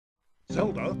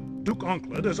Zelda, Duke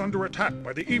Onklet is under attack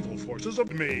by the evil forces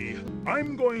of me.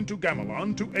 I'm going to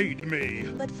Gamelon to aid me.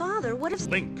 But Father, what if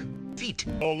Link. Feet.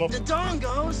 All of The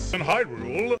dodongoes. and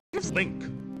Hyrule.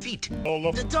 Link. Feet. All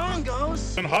of The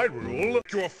dodongoes. and Hyrule.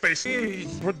 Your face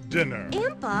for dinner.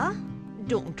 Impa?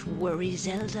 Don't worry,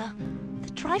 Zelda. The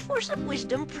Triforce of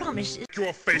Wisdom promises Your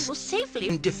we face will safely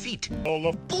In defeat. all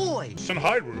of Boys. and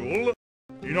Hyrule.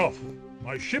 Enough.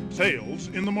 My ship sails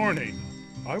in the morning.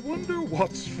 I wonder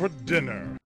what's for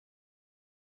dinner.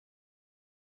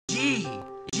 G.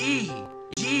 G.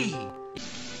 G.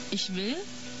 Ich will,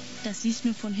 dass Sie es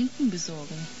mir von hinten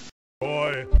besorgen.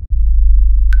 Boy.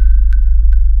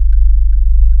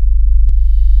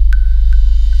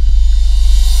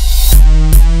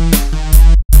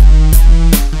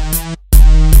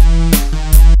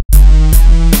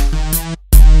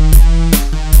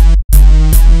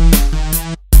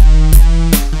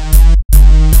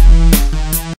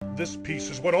 This piece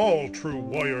is what all true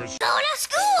warriors go to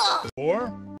school?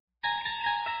 for.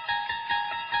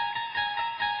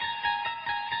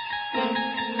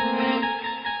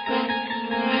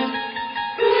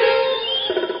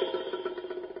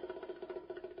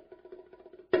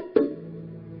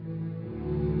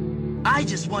 I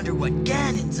just wonder what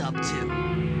Ganon's up to.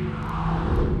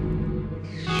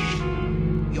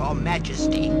 Your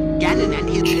Majesty, Ganon and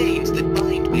his chains that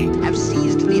bind me have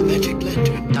seized the magic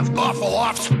lantern of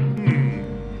Garfield.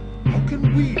 How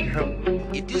can we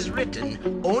help? It is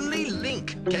written, only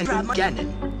Link can grab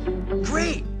Ganon.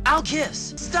 Great, I'll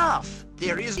kiss. Stuff.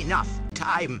 There is enough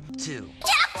time to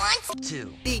Jack wants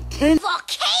to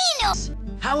volcanoes!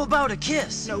 How about a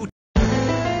kiss? No.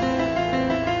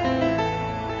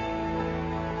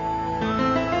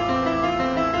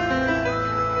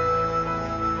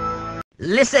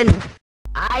 Listen,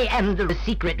 I am the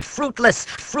secret fruitless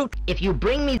fruit. If you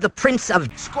bring me the Prince of,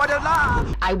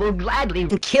 Squadala. I will gladly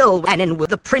kill Ganon with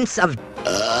the Prince of.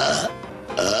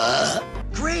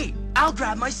 Great, I'll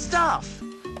grab my stuff.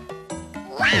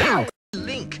 Wow!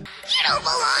 Link. You don't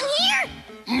belong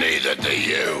here! Neither do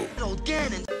you. Little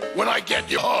Ganon. When I get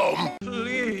you home,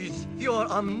 Please, your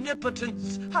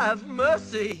omnipotence, have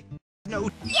mercy.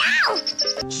 No. Yow!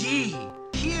 G.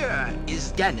 Here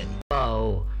is Ganon.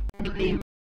 Oh,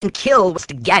 kill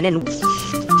Ganon.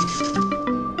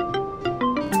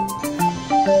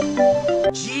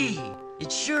 Gee,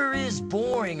 it sure is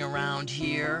boring around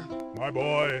here. My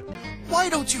boy. Why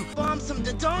don't you bomb some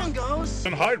dodongos?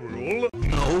 And Hyrule.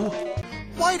 No.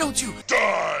 Why don't you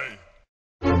Die!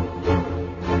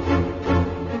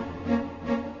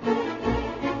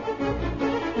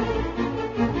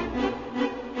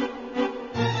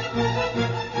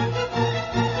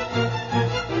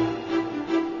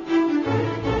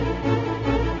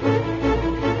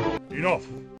 Enough.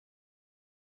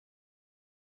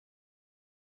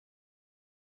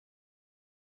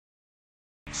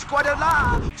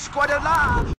 Squadala,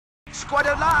 squadala,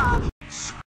 squadala,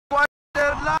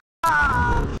 squadala.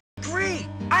 Great!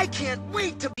 I can't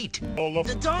wait to beat All of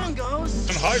the dongos.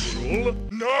 and Hyrule.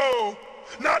 No!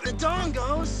 Not The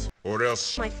dongos. or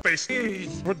else My face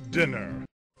for dinner.